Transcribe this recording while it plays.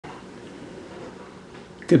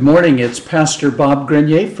Good morning. It's Pastor Bob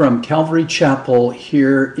Grenier from Calvary Chapel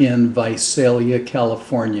here in Visalia,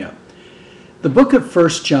 California. The book of 1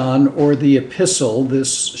 John, or the epistle,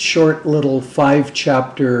 this short little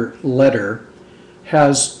 5-chapter letter,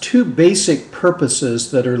 has two basic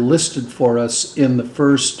purposes that are listed for us in the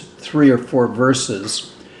first 3 or 4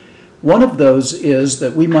 verses. One of those is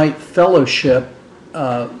that we might fellowship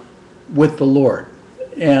with the Lord.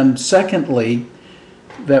 And secondly,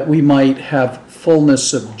 that we might have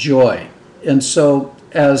fullness of joy. And so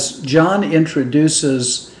as John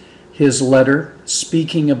introduces his letter,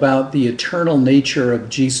 speaking about the eternal nature of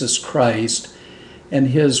Jesus Christ and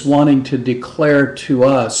his wanting to declare to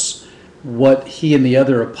us what he and the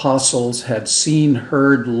other apostles had seen,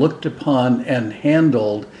 heard, looked upon, and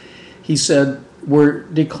handled, he said, "We're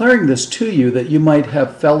declaring this to you that you might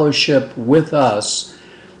have fellowship with us.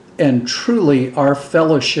 And truly, our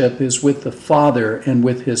fellowship is with the Father and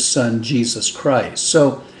with his Son, Jesus Christ."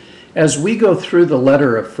 So as we go through the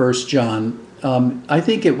letter of 1 John, I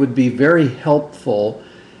think it would be very helpful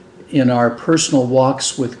in our personal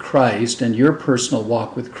walks with Christ and your personal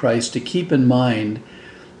walk with Christ to keep in mind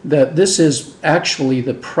that this is actually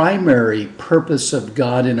the primary purpose of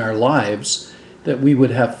God in our lives, that we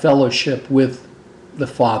would have fellowship with the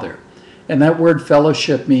Father. And that word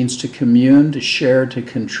fellowship means to commune, to share, to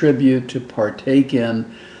contribute, to partake in,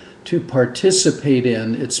 to participate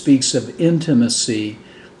in. It speaks of intimacy.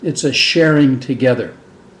 It's a sharing together.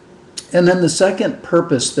 And then the second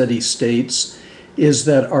purpose that he states is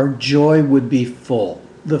that our joy would be full,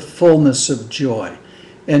 the fullness of joy.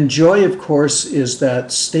 And joy, of course, is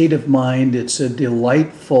that state of mind. It's a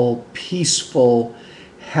delightful, peaceful,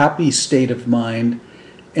 happy state of mind.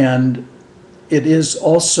 And it is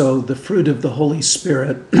also the fruit of the Holy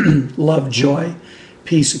Spirit, love, joy,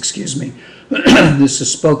 peace, This is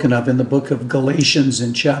spoken of in the book of Galatians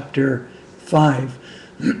in chapter 5.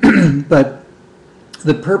 But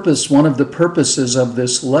one of the purposes of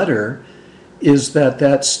this letter is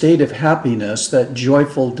that state of happiness, that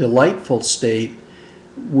joyful, delightful state,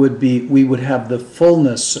 we would have the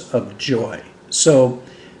fullness of joy. So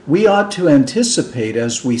we ought to anticipate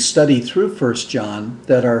as we study through 1 John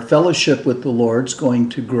that our fellowship with the Lord is going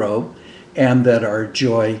to grow and that our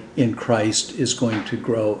joy in Christ is going to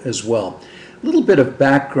grow as well. A little bit of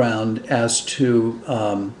background as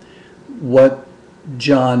to what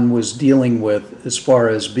John was dealing with as far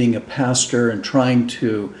as being a pastor and trying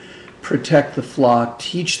to protect the flock,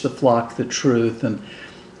 teach the flock the truth, and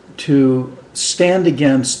to stand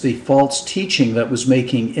against the false teaching that was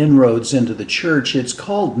making inroads into the church. It's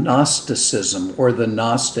called Gnosticism, or the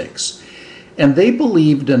Gnostics. And they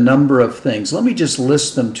believed a number of things. Let me just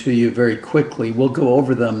list them to you very quickly. We'll go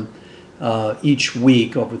over them each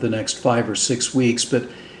week over the next 5 or 6 weeks. But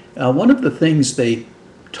one of the things they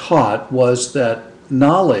taught was that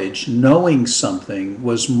knowledge, knowing something,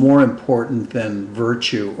 was more important than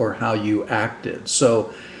virtue or how you acted.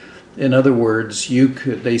 So in other words,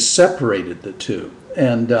 they separated the two.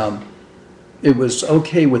 And it was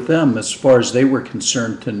okay with them as far as they were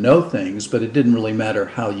concerned to know things, but it didn't really matter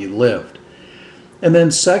how you lived. And then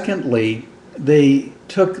secondly, they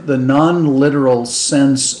took the non-literal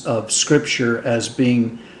sense of Scripture as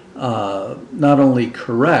being not only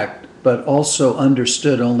correct, but also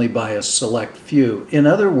understood only by a select few. In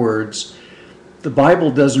other words, the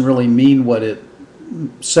Bible doesn't really mean what it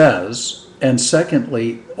says. And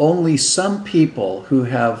secondly, only some people who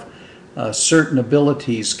have certain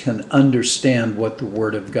abilities can understand what the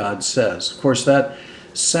Word of God says. Of course, that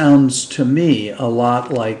sounds to me a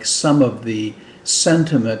lot like some of the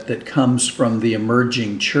sentiment that comes from the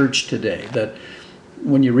emerging church today, that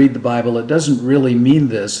when you read the Bible, it doesn't really mean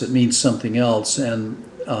this, it means something else, and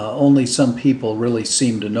only some people really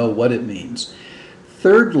seem to know what it means.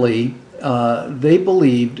 Thirdly, they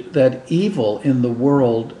believed that evil in the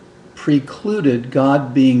world precluded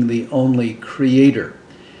God being the only creator.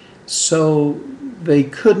 So they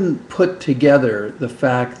couldn't put together the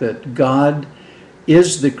fact that God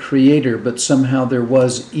is the creator, but somehow there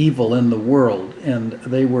was evil in the world, and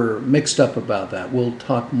they were mixed up about that. We'll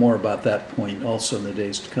talk more about that point also in the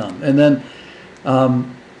days to come. And then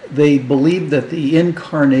they believed that the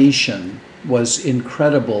incarnation was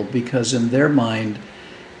incredible because in their mind,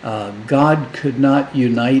 God could not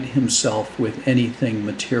unite himself with anything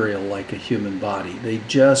material like a human body. They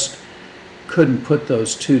just couldn't put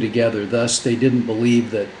those two together. Thus, they didn't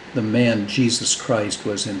believe that the man, Jesus Christ,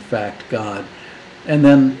 was in fact God. And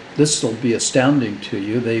then, this will be astounding to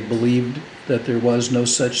you, they believed that there was no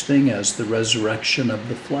such thing as the resurrection of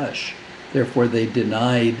the flesh. Therefore, they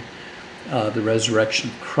denied the resurrection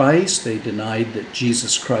of Christ. They denied that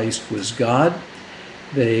Jesus Christ was God.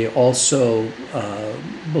 They also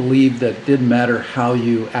believed that it didn't matter how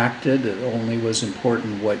you acted, it only was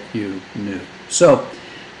important what you knew. So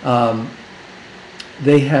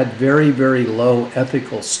they had very, very low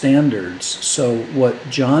ethical standards. So what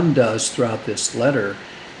John does throughout this letter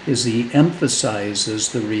is he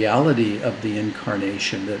emphasizes the reality of the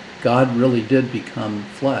incarnation, that God really did become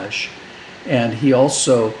flesh. And he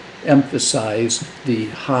also emphasized the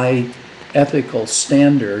high ethical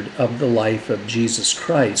standard of the life of Jesus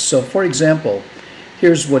Christ. So, for example,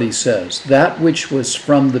 here's what he says: that which was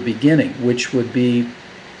from the beginning, which would be,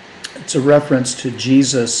 it's a reference to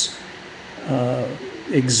Jesus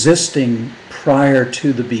existing prior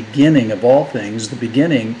to the beginning of all things. The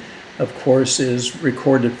beginning, of course, is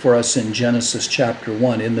recorded for us in Genesis chapter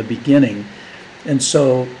 1, in the beginning. And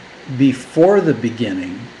so before the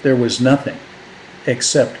beginning, there was nothing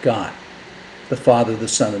except God, the Father, the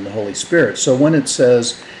Son, and the Holy Spirit. So when it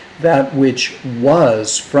says that which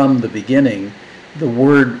was from the beginning, the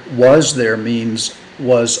word was there means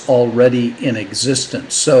was already in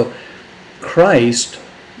existence. So Christ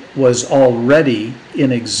was already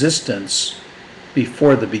in existence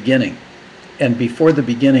before the beginning. And before the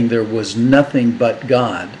beginning, there was nothing but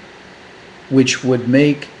God, which would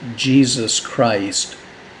make Jesus Christ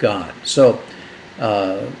God. So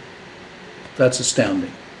that's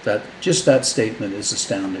astounding. Just that statement is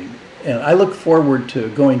astounding. And I look forward to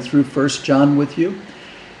going through 1 John with you.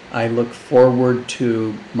 I look forward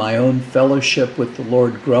to my own fellowship with the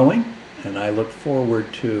Lord growing, and I look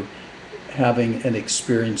forward to having and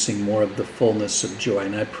experiencing more of the fullness of joy.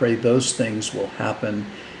 And I pray those things will happen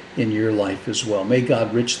in your life as well. May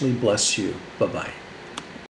God richly bless you. Bye-bye.